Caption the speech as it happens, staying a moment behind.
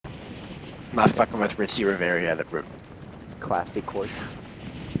Not fucking with Ritzy Rivera at Classy courts.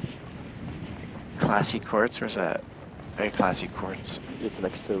 Classy Courts. Where's that? Very classy courts. It's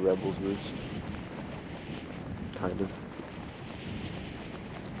next to Rebels Roost. Kind of.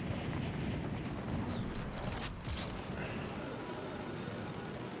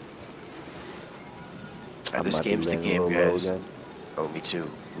 This might be game's the laying a game, little low guys. again. Oh, me too. Ooh.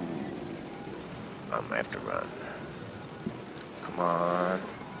 I have to run. Come on.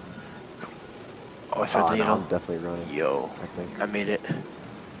 Oh, I threw the No, needle. I'm definitely running. Yo, I think. I made it.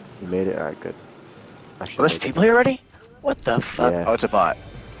 You made it? Alright, good. I Oh, should there's make people here already? What the fuck? Yeah. Oh, it's a bot.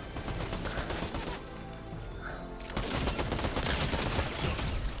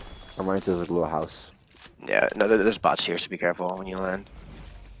 I'm running to this little house. Yeah, no, there's bots here, so be careful when you land.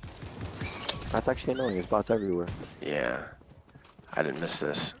 That's actually annoying. There's bots everywhere. Yeah. I didn't miss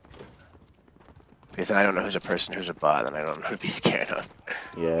this. Because then I don't know who's a person, who's a bot, and I don't know who to be scared of.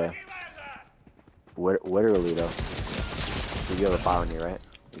 Yeah. Literally though. You have a bot on you, right?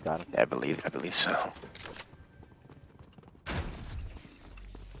 You got him. I believe so.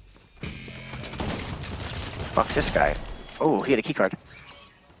 Fuck's this guy? Oh, he had a keycard.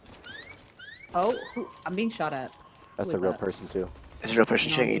 Oh, I'm being shot at. That's Who a is real that? person too. Is a real person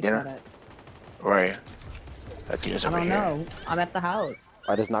No, I'm shooting you, being shot Dina? at. Where are you? Dina's I over don't here. know. I'm at the house.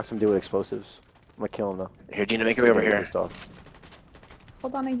 I just knocked some dude with explosives. I'm gonna kill him though. Here, Dina, make your way over He's here. pissed off.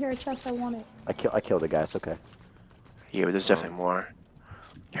 Hold on, I hear a chest. I want it. I killed the guy. It's okay. Yeah, but there's definitely more.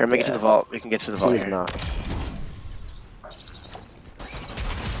 Here, make it to Yeah. the vault. We can get to the vault He's here. not.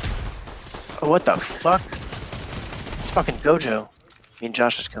 Oh, what the fuck? It's fucking Gojo. Me and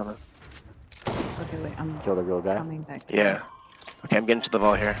Josh just killed him. Okay, wait. I'm Killed a real guy. coming back. Yeah. Okay, I'm getting to the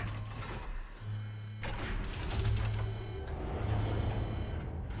vault here.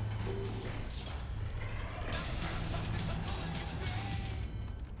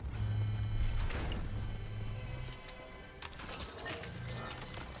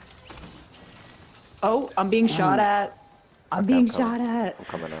 Oh, I'm being shot at. I'm Okay, being I'm coming. shot at. I'm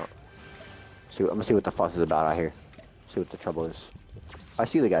coming out. I'm gonna see what the fuss is about out here. See what the trouble is. I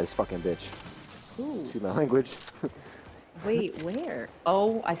see the guy. This fucking bitch. Ooh. See my language. Wait, where?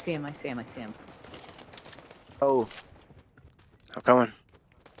 Oh, I see him. I see him. I see him. Oh, I'm coming.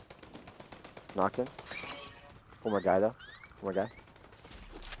 knocked him. One more guy though. One more guy.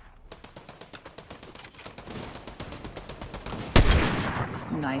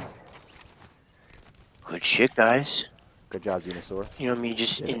 Nice. Good shit, guys. Good job, Dinosaur. You know me,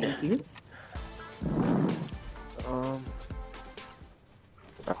 just in. Thank you.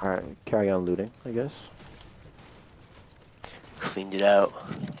 Alright, carry on looting, I guess. Cleaned it out.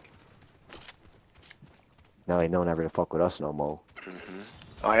 Now they know never to fuck with us no more.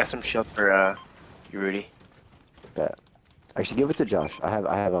 Oh, I got some shield for you, Rudy. Bet. I should give it to Josh. I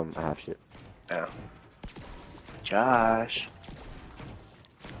have shit. Oh. Josh.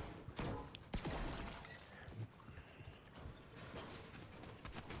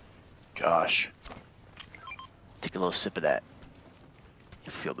 Josh. Take a little sip of that.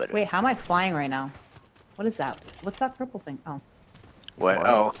 You'll feel better. Wait, how am I flying right now? What is that? What's that purple thing? Oh. What? Fine.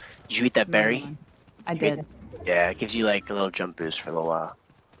 Oh, did you eat that never berry? mind. I You did. made- Yeah, it gives you like a little jump boost for a little while.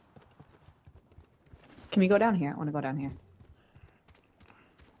 Can we go down here? I want to go down here.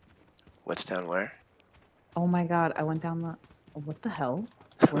 What's down where? Oh my god, I went down the... Oh, what the hell?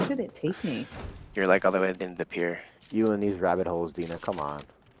 Where did it take me? You're like all the way at the end of the pier. You and these rabbit holes, Dina. Come on.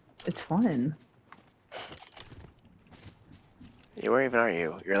 It's fun. Yeah, where even are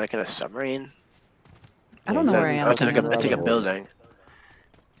you? You're like in a submarine? I don't know where I am. Oh, it's like I'm a, in it's like a another- building.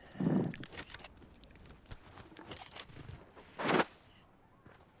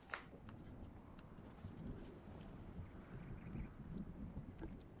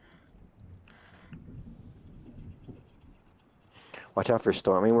 Watch out for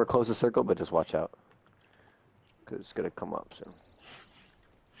storm. I mean, we're close to circle, but just watch out. Because it's going to come up soon.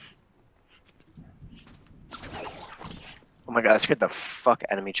 Oh my god, that scared the fuck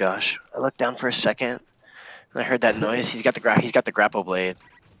out of me, Josh. I looked down for a second, and I heard that noise. He's got the grapple blade.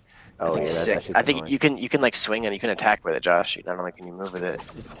 Oh, yeah, Sick. that shit's I think annoying. you can like swing and you can attack with it, Josh. Not only can you move with it.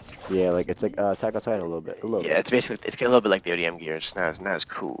 Yeah, like, it's like Attack on Titan a little bit. A little Yeah, it's basically a little bit like the ODM gear. It's not as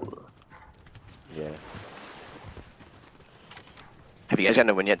cool. bit. Yeah. Have you guys gotten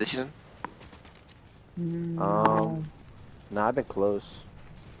a win yet this season? No, I've been close.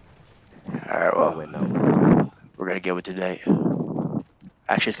 Alright, Oh, well, wait, no. we're gonna go with today.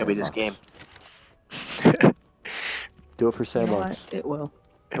 Actually, it's gonna be this game. Do it for You know $7. what? It will.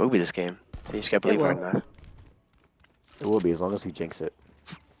 It will be this game. You just gotta It believe hard will. enough. It will be, as long as we jinx it.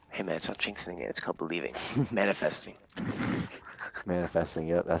 Hey man, it's not jinxing it. It's called believing, manifesting. Manifesting,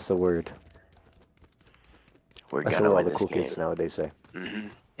 yep, that's the word. We're That's gonna what all win the this cool game. kids nowadays say. Yeah,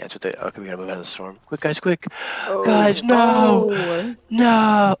 that's what they. Okay, we gotta move out of the storm. Quick, guys, quick! Oh. Guys, no, Oh,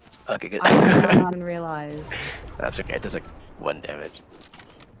 no. Okay, good. I did not even realize. That's okay. It does like 1 damage.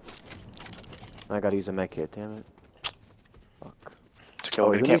 I gotta use a med kit, damn it. Fuck. Let's go. Oh,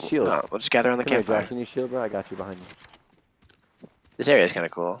 We who can't. needs shield? No, we'll just gather on the Come here, campfire. Josh. You need shield, bro? I got you behind you. This area is kind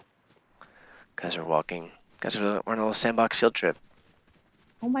of cool. Guys are walking. Guys are we're on a little sandbox field trip.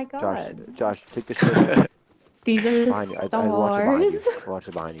 Oh my Josh, god. Josh, take the shield. These are the Behind you. stars. I watch it behind you. Watch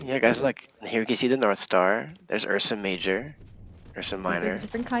it behind you. Yeah, guys, look. Here we can see the North Star. There's Ursa Major, Ursa These are Minor.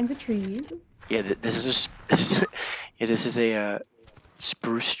 different kinds of trees. Yeah, this is yeah, this is a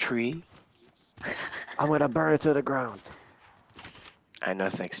spruce tree. I'm gonna burn it to the ground. I know,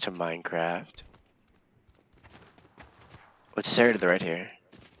 thanks to Minecraft. What's this area to the right here?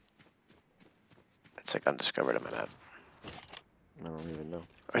 It's like undiscovered on my map. I don't even know.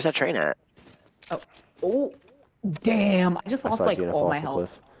 Where's that train at? Oh, damn! I just I lost saw like Dina all fall my off the health.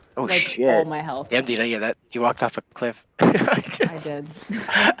 cliff. Oh Like shit! all my health. Damn, Dina, yeah, that you walked off a cliff. I did.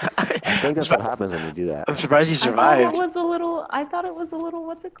 I think that's what happens when you do that. I'm surprised you I thought survived. it was a little. I thought it was a little.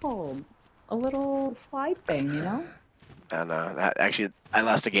 What's it called? A little slide thing, you know? I don't know. That actually, I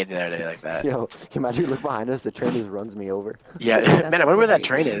lost a game the other day like that. Yo, can you imagine you look behind us, the train just runs me over. Yeah, That's man, I wonder where that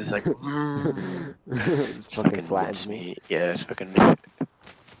great. train is. Like, It's fucking flattens hits me. Yeah, it's fucking.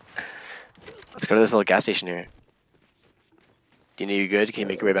 Let's go to this little gas station here. Dina, you good? Can you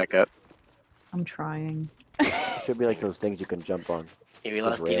make your way back up? I'm trying. It should be like those things you can jump on. Yeah, we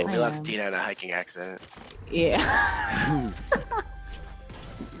Those left Dina. rails. We left Dina in a hiking accident. Yeah.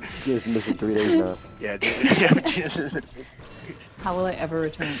 She's missing 3 days now. Yeah, Dina. How will I ever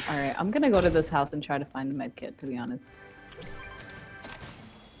return? All right, I'm gonna go to this house and try to find a med kit. To be honest,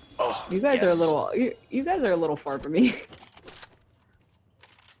 Oh, you guys are a yes. little. You guys are a little far from me.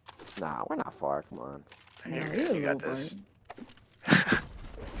 Nah, we're not far. Come on. You're Yeah, good, you're you a got little this.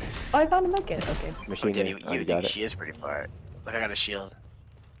 Oh, I found a med kit. Okay. Machine Dina, gun. Oh, you you got think it. she is pretty far. Look, I got a shield.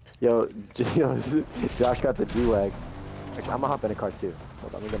 Yo, Josh got the G-Wag. Actually, I'm gonna hop in a car too.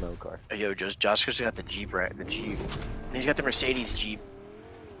 Hold on, let me get my own car. Yo, Josh just got the Jeep, right? The Jeep. And he's got the Mercedes Jeep.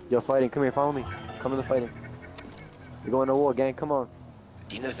 Yo, fighting, come here, follow me. Come in the fighting. We're going to war, gang, come on.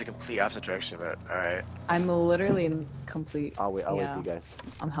 Dina's the complete opposite direction, but alright. I'm literally in complete. I'll wait for Yeah. you guys.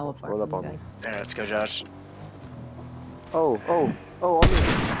 I'm hella far Roll from up you on me. guys. Alright, let's go, Josh. Oh, on me.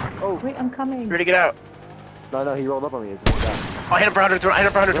 Oh. Wait, I'm coming. Ready to get out. No, he rolled up on me. It's one guy. Oh, I hit him for 120. I hit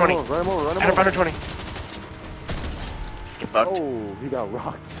him for 120. Run him over, run I him hit him for over. 120. Get fucked. Oh, he got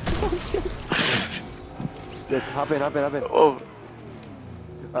rocked. Oh, shit. Yo, hop in. Oh, Alright,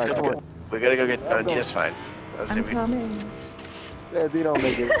 let's go. come on. We gotta go get. I'm going. Dina's fine. Let's see I'm if we- coming. Yeah, they don't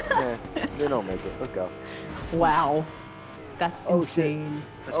make it. Yeah, they don't make it. Let's go. Wow, that's Oh, shit. insane.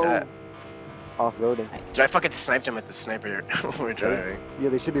 What's that? Off-roading. Dude, I fucking sniped him with the sniper when we were driving. Yeah,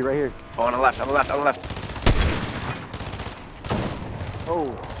 they should be right here. Oh, on the left, on the left, on the left. Oh.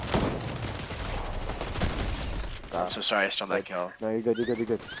 I'm so sorry I stole that kill. No, you're good. I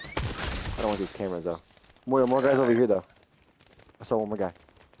don't want these cameras though. More guys over here though. I saw one more guy.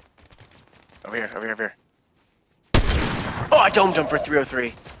 Over here. Oh, I domed him for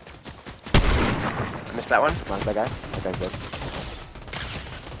 303. I missed that one. Nice, that guy. That guy's dead.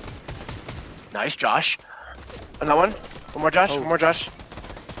 Nice, Josh. Another one. One more, Josh. Oh. One more, Josh.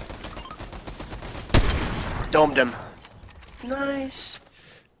 Domed him. Nice.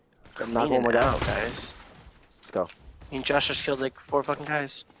 I'm Knock one more down. out, guys. Let's go. Me and Josh just killed like 4 fucking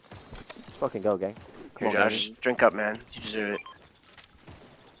guys. Let's fucking go, gang. Here, Come on, Josh. man. Drink up, man. You deserve it.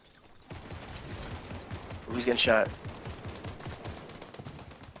 Who's getting shot?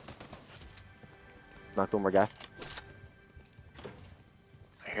 Knocked one more guy.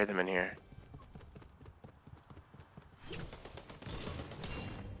 I hear them in here.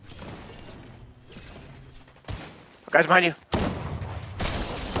 Oh, guys behind you.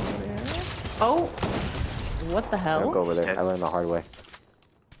 Oh, what the I hell? don't go over there. Dead. I learned the hard way.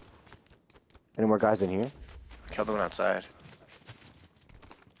 Any more guys in here? Killed the one outside.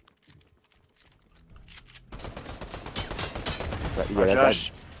 Yeah, Oh, that,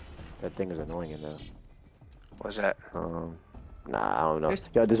 Josh. that thing is annoying in there. What's that? Nah, I don't know. There's-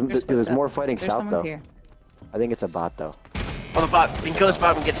 Yo, there's more footsteps. fighting There's south someone's though. Here. I think it's a bot though. Oh, the bot. We can kill this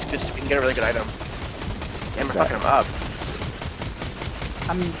bot and get a really good item. Damn, we're Okay. fucking him up.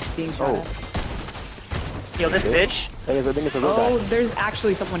 I'm being shot Oh. at. Kill this bitch. I think it's a real Oh, guy. there's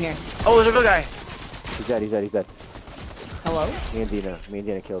actually someone here. Oh, there's a real guy. He's dead. Hello? Me and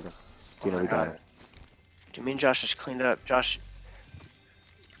Dina killed him. Dina, my we got God. him. Dude, me and Josh just cleaned up. Josh.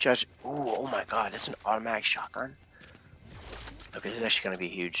 Ooh, oh my God, that's an automatic shotgun. Okay, this is actually gonna be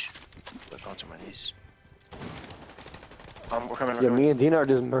huge. We're going somewhere of these. We're coming. We're Yeah, coming. me and Dina are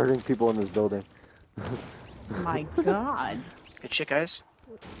just murdering people in this building. My God. Good shit, guys.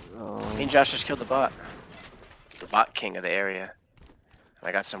 Oh. Me and Josh just killed the bot. The bot king of the area. And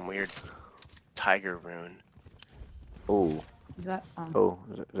I got some weird tiger rune. Oh. Is that? Oh,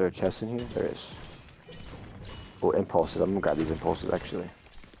 is there a chest in here? There is. Oh, impulses. I'm gonna grab these impulses actually.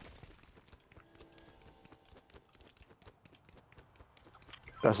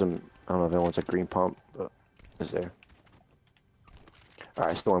 Got some. I don't know if that wants a green pump, but is there? All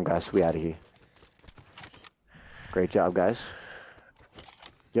right, storm guys, we out of here. Great job, guys.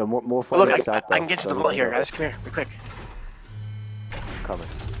 Yo, more fun. Oh, look, I can get to the bullet here, guys. Come here, real quick. Coming.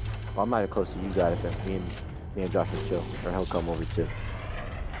 Well, I'm not even close to you guys. But me and Josh will chill, or he'll come over too.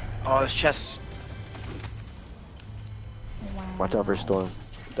 Oh, this chest. Wow. Watch out for storm.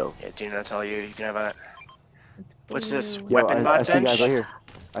 Dope. Yeah, Dina, that's all you. You can have that. It's What's this? blue. Yo, Weapon I mod see you bench? guys right here.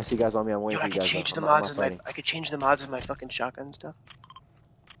 I see guys on me. I'm waiting Yo, I for you could guys. change the I'm mods not of my. fighting. I could change the mods of my fucking shotgun and stuff.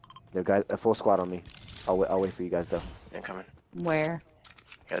 Yo, guys, a full squad on me. I'll wait for you guys though. Yeah, coming. Where?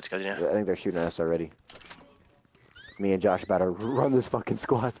 Yeah, let's go, Dina. I think they're shooting at us already. Me and Josh about to run this fucking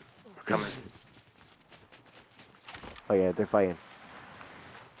squad. We're coming. Oh yeah, they're fighting.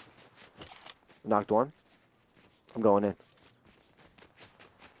 Knocked one. I'm going in.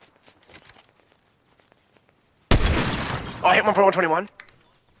 Oh, I hit one for 121.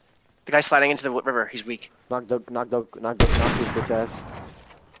 The guy sliding into the river. He's weak. Knocked his bitch ass.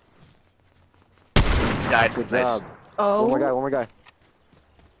 He died. Good Nice. job. Oh. One more guy.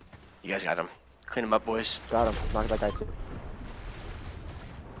 You guys got him. Clean him up, boys. Got him. Knocked that guy too.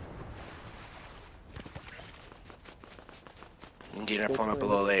 And Dina are pulling up a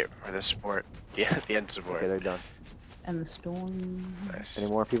little late for the support. Yeah, the end support. Okay, they're done. And the storm. Nice. Any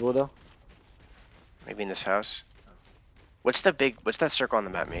more people though? Maybe in this house. What's that circle on the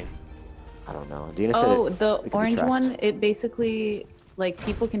map mean? I don't know. Dina said Oh, it the could be orange tracked. one. It basically, like,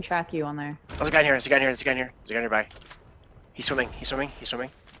 people can track you on there. Oh, there's a guy in here. There's a guy in here. There's a guy in here. There's a guy nearby. He's swimming. He's swimming. He's swimming.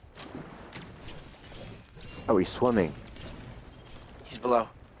 Oh, he's swimming. He's below.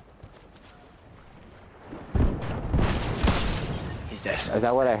 He's dead. Is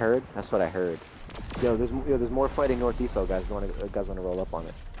that what I heard? That's what I heard. Yo, there's more fighting northeast though, guys. Guys wanna roll up on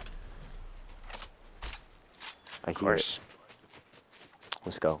it. I Of hear course. it.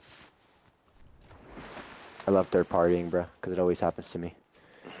 Let's go. I love third partying, bruh, because it always happens to me.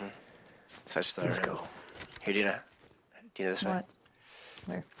 Such the. Let's go. Here, Dina. Dina, this way. What?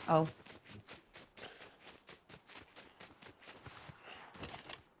 Where? Oh.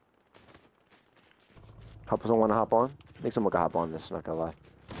 Hope someone wanna hop on? I think someone can hop on this, not gonna lie.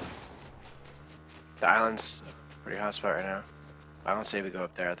 The island's a pretty hot spot right now. I don't say we go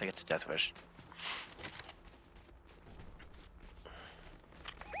up there. I think it's a death wish.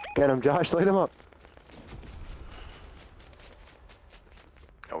 Get him, Josh, light him up.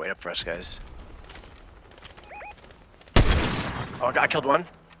 Oh, wait up for us, guys. Oh, I killed one.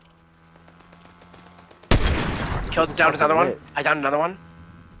 Killed down another one. I downed another one.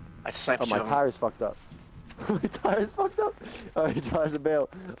 I sniped Oh, my two of them. tire's fucked up. My tire's fucked up. Alright, Josh, bail.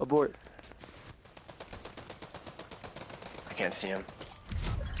 Abort. I can't see him.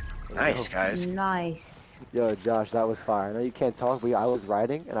 Nice, guys. Nice. Yo, Josh, that was fire. I know you can't talk, but I was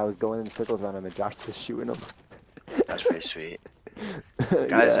riding and I was going in circles around him and Josh was shooting him. That's pretty sweet.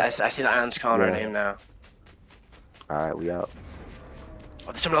 Guys, Yeah. I see the island's calling our Yeah. name now. Alright, we out.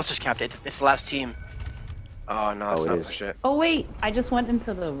 Oh, someone else just capped it. It's the last team. Oh, no, it's Oh, it not. is. Shit. Oh wait, I just went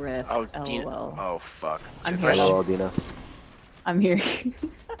into the rift. Oh, Dina. LOL. Oh, fuck. I'm Should I here. push? LOL, Dina. I'm here.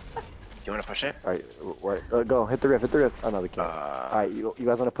 You want to push it? Alright, go. Hit the rift, Oh, no, we can't. Alright, you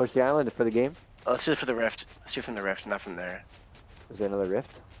guys want to push the island for the game? Let's do it for the rift. Let's do it from the rift, not from there. Is there another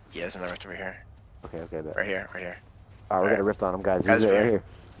rift? Yeah, there's another rift over here. Okay, bet. Right here, right here. Alright, we're Alright. gonna rift on them, guys. Guys, This is it we're right here. here.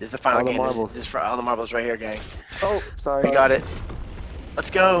 This is the final All the game. marbles. This is for all the marbles right here, gang. Oh, sorry. We got it.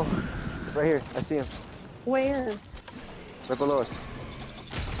 Let's go. It's right here. I see him. Where? Right below us.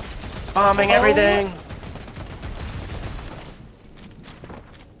 Bombing Oh. everything.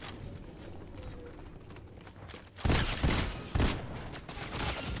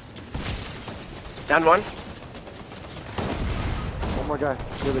 Down one. One more guy.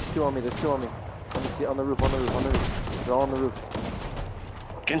 Yo, there's two on me. Let me see. On the roof. They're all on the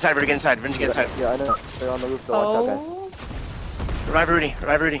roof. Get inside, Rudy. Get inside. Rudy, get inside. Yeah, I know. They're on the roof. So watch out, guys. Oh. Revive Rudy.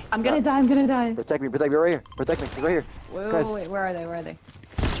 Revive Rudy. I'm gonna die. I'm gonna die. Protect me. Right here. Protect me. Right here. Wait, Guys. wait, where are they? Where are they?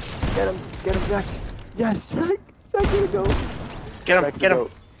 Get him, Jack. Yes, Jack. Jack, here we go. Get him. Jack's Get the him.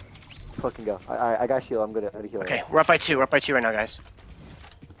 goat. Let's fucking go. I got shield. I'm good to heal. Okay, we're up by two. We're up by two right now, guys.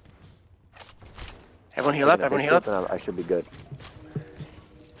 Everyone heal up. Everyone heal up. I should be good.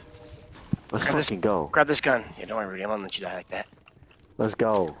 Let's Grab this- fucking go. Grab this gun. Yeah, don't worry, Rudy. I won't let you die like that. Let's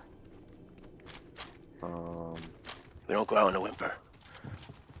go. We don't go out in a whimper.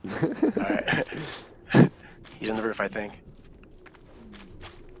 Alright. He's on the roof, I think.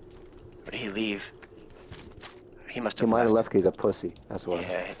 Or did he leave? He must He have might have left. left because he's a pussy. That's why.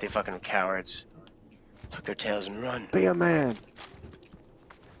 Yeah, they fucking cowards. Tuck their tails and run. Be a man.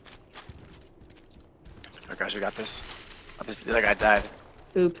 Alright, guys, we got this. The other guy died.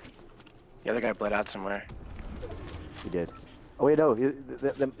 Oops. The other guy bled out somewhere. He did. Oh wait, no.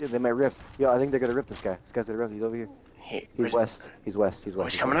 They might rift. Yo, I think they're gonna rip this guy. This guy's gonna rift. He's over here. He's west. He's west. He's Oh,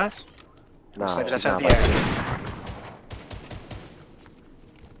 west. he's coming at us? Nah, Snipers he's outside not the about air.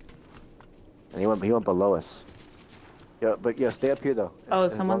 to. And he went below us. Yo, but yo, stay up here though. Oh,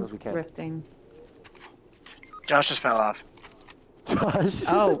 as long someone's as we can. rifting. Josh just fell off. Josh.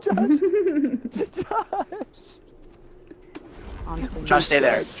 Oh. Josh. Honestly. Josh, stay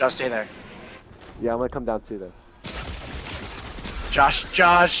there. Josh, stay there. Yeah, I'm gonna come down too then. Josh.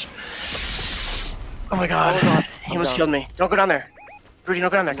 Oh my god. Oh, God. He I'm almost down. killed me. Don't go down there. Rudy, don't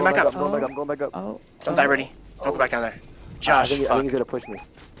go down there. Come back up. I'm going back up. Oh. Don't die, Rudy. Don't go back down there. Josh, I think fuck. he's gonna push me. I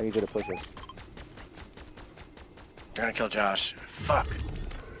think he's gonna push us. They're gonna kill Josh. Fuck.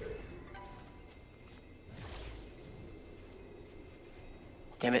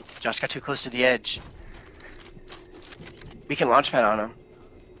 Damn it. Josh got too close to the edge. We can launch pad on him.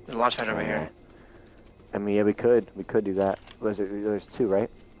 There's a launch pad over here. I mean, yeah, we could do that. There's two, right?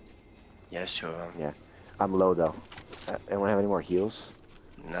 Yeah, there's two of them. Yeah. I'm low though. Anyone have any more heals?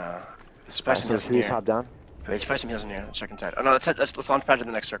 No. There's Alright, some so heals should in we just here. hop down? Wait, there's some heals in here. Let's check inside. Oh no, let's launch pad to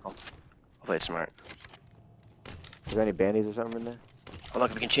the next circle. I'll play it smart. Is there any bandies or something in there? Oh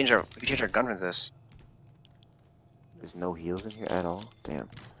look, we can change our gun with this. There's no heals in here at all. Damn.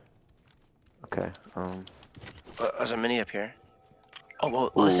 Okay. There's a mini up here. Oh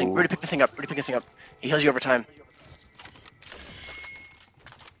well, this thing. Ooh. Rudy, pick this thing up. Rudy, pick this thing up. He heals you over time.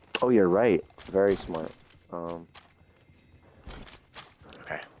 Oh, you're right. Very smart. Okay.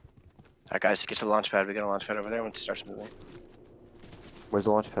 Alright guys, get to the launch pad. We got a launch pad over there when it starts moving. Where's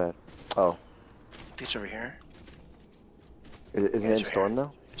the launch pad? Oh, I think it's over here. isn't Yeah, it in it's right storm here.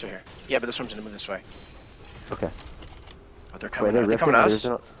 though? It's over here. Yeah, but this one's gonna move this way. Okay. Oh, they're Wait, coming. they're They're coming at us.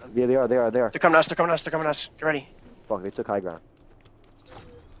 Yeah, they are. They're coming at us. They're coming at us. They're coming at us. Get ready. Fuck, they took high ground.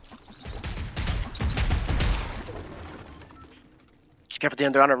 Careful,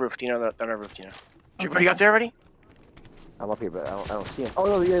 Dina. They're on our roof. Dina, they're on our roof. Dina. Everybody got there already? I'm up here, but I don't see him. Oh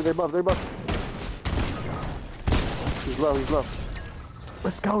no, yeah, they're above. He's low.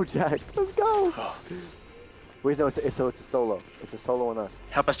 Let's go, Jack. Let's go. Oh. Wait, no, it's a solo. It's a solo on us.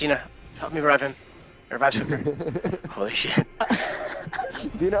 Help us, Dina. Help me revive him. Revive Hooker. Holy shit.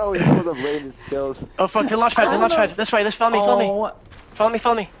 Do you know how he pulls up late and just chills? Oh fuck, the launch pad, the launch pad. This way, follow me. Oh. Follow me.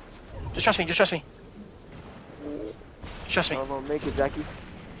 Just trust me. Just trust me. I'm gonna make it, Jackie.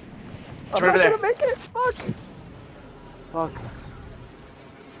 It's I'm right over not there. gonna make it. Fuck.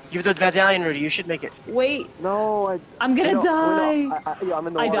 You're the medallion, Rudy. You should make it. Wait. No, I'm gonna no, die. Yeah, I'm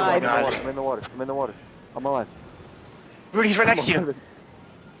in the I water. died. I'm in the water. I'm alive. Rudy, he's right next to I'm you. alive.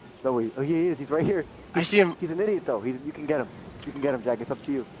 No, wait. Oh, he is. He's right here. I see him. He's an idiot, though. You can get him. You can get him, Jack. It's up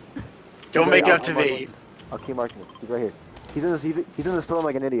to you. Don't He's make right- it up to me. I'll keep marking him. He's right here. He's in the storm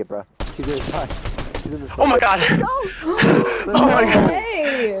like an idiot, bro. He's in the He's in the Oh storm. my god. Let's Oh my go. god.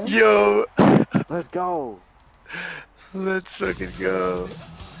 Hey. Yo. Let's go. Let's fucking go.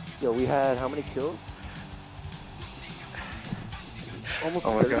 Yo, we had how many kills? Almost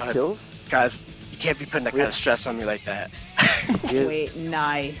Oh my 30 God. kills. Guys, you can't be putting that kind of stress on me like that. Yeah. Wait,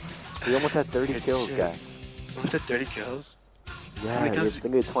 nice. We almost had 30 Good kills, shit. guys. What's that, 30 kills? Yeah, many I kills?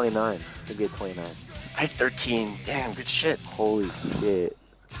 think we had 29. I think we had 29. I had 13. Damn, good shit. Holy shit.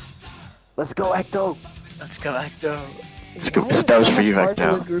 Let's go, Ecto! Let's go, Ecto. That was for you,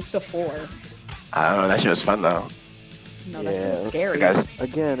 Ecto. Groups of 4. I don't know, that shit was fun though. No, Yeah. that's scary. Guys,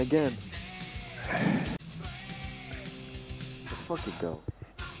 Again. Let's fucking go.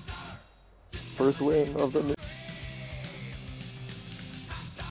 First win of the